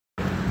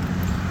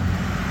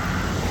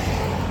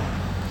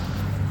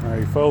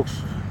Hey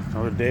folks,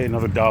 another day,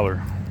 another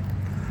dollar.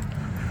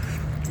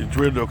 It's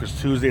weird though, because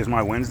Tuesday is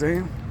my Wednesday,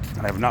 and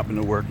I have not been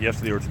to work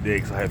yesterday or today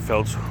because I had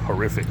felt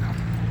horrific. So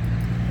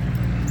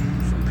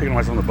I'm picking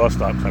myself on the bus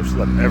stop because I've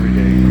slept every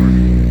day,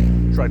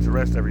 or tried to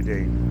rest every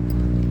day.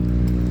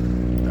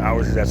 The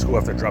hours is at school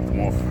after I dropped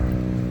them off.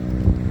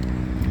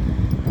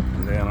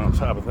 And then on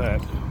top of that,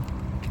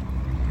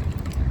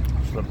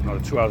 I slept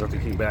another 2 hours after I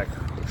came back,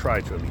 or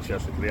tried to at least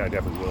yesterday. Today I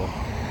definitely will.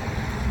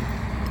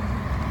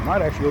 I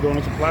might actually go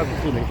donate some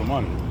plasma too, make some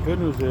money. The good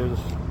news is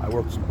I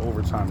worked some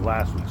overtime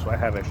last week, so I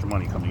have extra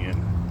money coming in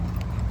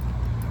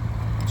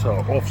to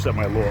offset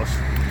my loss.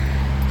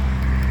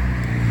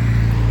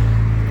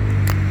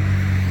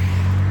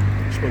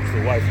 I spoke to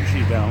the wife and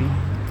she's down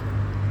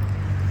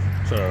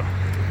to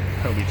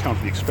help me count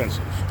the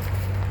expenses.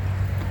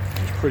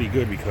 It's pretty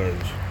good because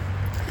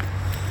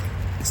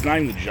it's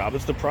not even the job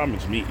that's the problem,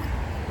 it's me.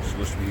 So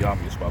let's be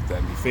obvious about that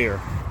and be fair.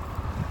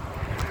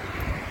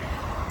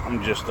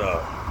 I'm just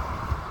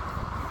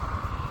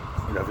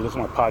if you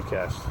listen to my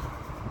podcast,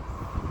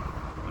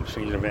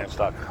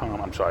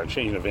 ChangeInAdvance.com,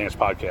 ChangeInAdvance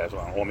podcast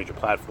on all major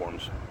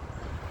platforms.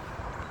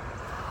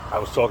 I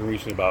was talking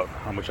recently about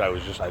how much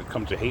I'd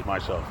come to hate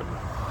myself. And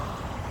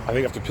I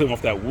think after peeling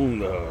off that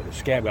wound, the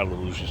scab got a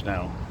little loose just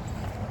now.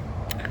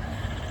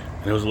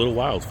 And it was a little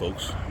wild,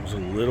 folks. It was a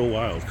little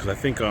wild because I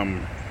think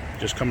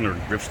just coming to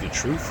grips with the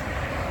truth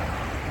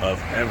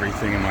of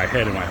everything in my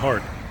head and my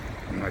heart.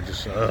 And I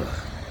just,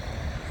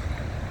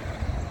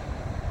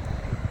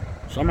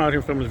 So I'm out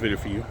here filming this video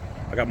for you.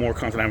 I got more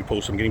content I haven't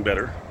posted. I'm getting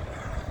better.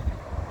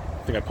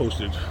 I think I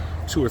posted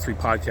 2 or 3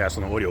 podcasts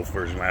on the audio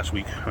version last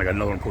week. I got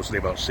another one posted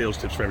today about sales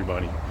tips for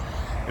everybody,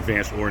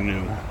 advanced or new.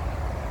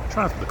 I'm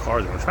trying to put the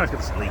cars in. I'm trying to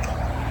get this link.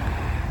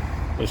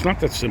 But it's not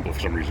that simple for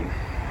some reason.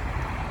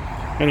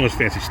 Maybe it's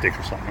fancy sticks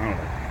or something. I don't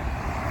know.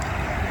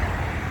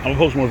 I'm going to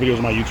post more videos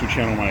on my YouTube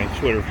channel, my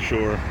Twitter for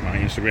sure, my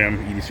Instagram,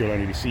 EDC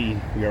Orlando EDC.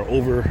 We are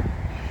over.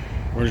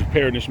 We're in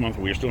preparedness month,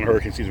 but we are still in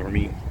hurricane season for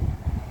me.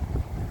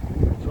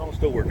 I'm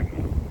still working.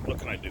 What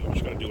can I do? I'm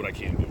just going to do what I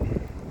can do.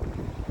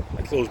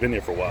 My clothes been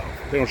there for a while.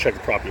 They don't check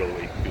the property all the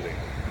way, do they?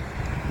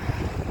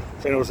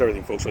 So I notice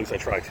everything, folks. At least I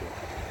try to.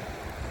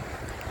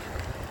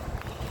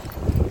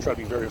 I try to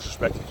be very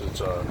disrespectful because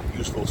it's a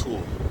useful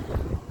tool.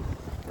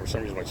 For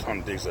some reason, my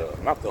tongue digs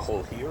not the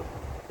hole here,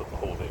 but the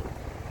hole there.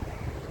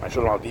 I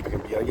show them how deep it can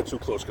be. I didn't get too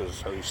close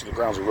because you see the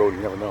ground's eroding.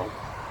 You never know.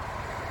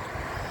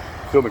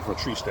 Filming from a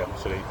tree stem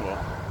today. Well,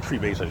 tree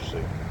base, I should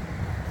say.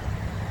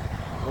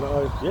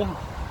 But yeah.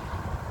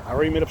 I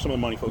already made up some of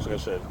the money, folks, like I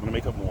said. I'm going to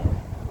make up more.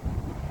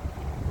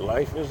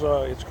 Life is,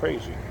 it's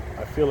crazy.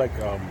 I feel like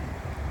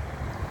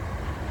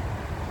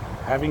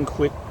having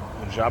quit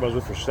the job I was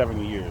with for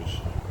 7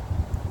 years,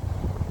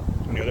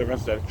 and the other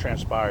events that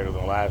transpired over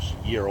the last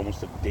year,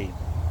 almost to date,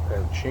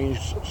 have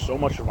changed so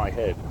much of my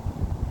head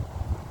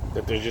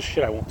that there's just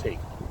shit I won't take.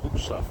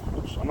 Oops,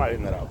 I'm not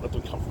hitting that out. Let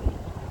them come for me.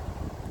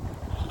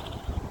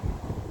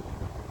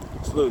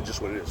 It's literally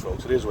just what it is,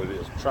 folks. It is what it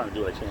is. I'm trying to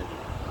do what I can do.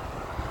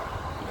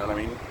 You know what I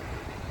mean?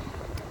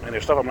 And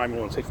there's stuff I'm not even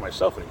willing to take for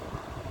myself anymore.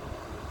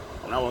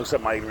 I'm not willing to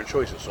accept my ignorant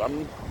choices. So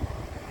I'm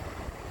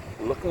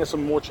looking at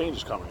some more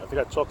changes coming. I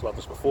think I talked about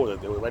this before, that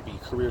there might be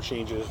career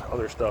changes,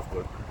 other stuff,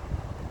 but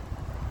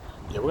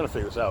yeah, we're going to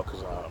figure this out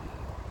because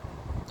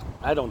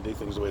I don't do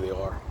things the way they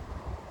are.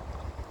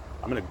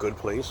 I'm in a good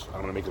place. I'm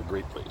going to make it a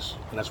great place.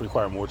 And that's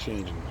require more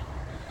change. And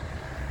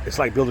it's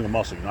like building a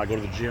muscle. You know, I go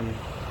to the gym,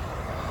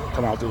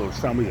 come out there, little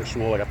family, they're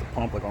swole. I got the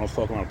pump, like I was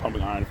talking about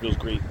pumping iron. It feels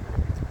great.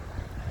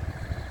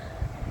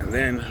 And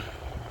then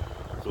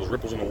those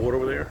ripples in the water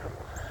over there,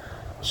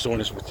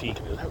 soreness, fatigue.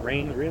 Is that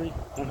rain, really?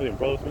 I don't think it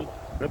bothers me.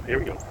 Yep, here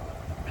we go.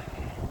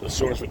 The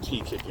soreness,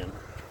 fatigue kick in.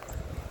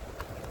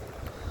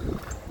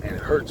 And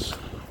it hurts,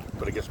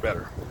 but it gets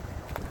better.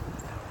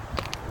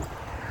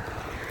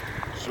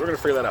 So we're going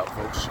to figure that out,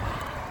 folks.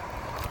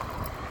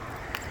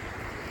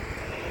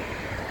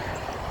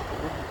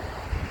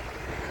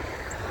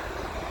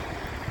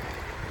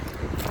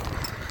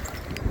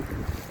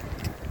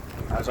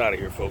 I was out of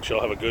here, folks.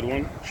 Y'all have a good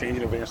one.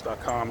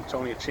 ChangeInAdvance.com.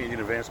 Tony at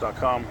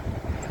ChangeInAdvance.com.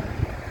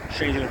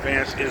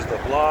 ChangeInAdvance is the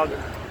blog,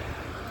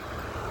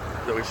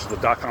 which is the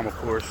 .com, of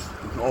course.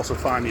 You can also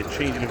find me at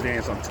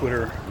ChangeInAdvance on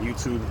Twitter,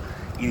 YouTube,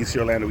 EDC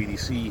Orlando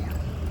EDC,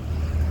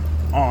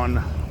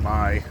 on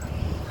my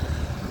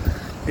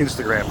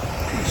Instagram.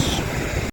 Peace.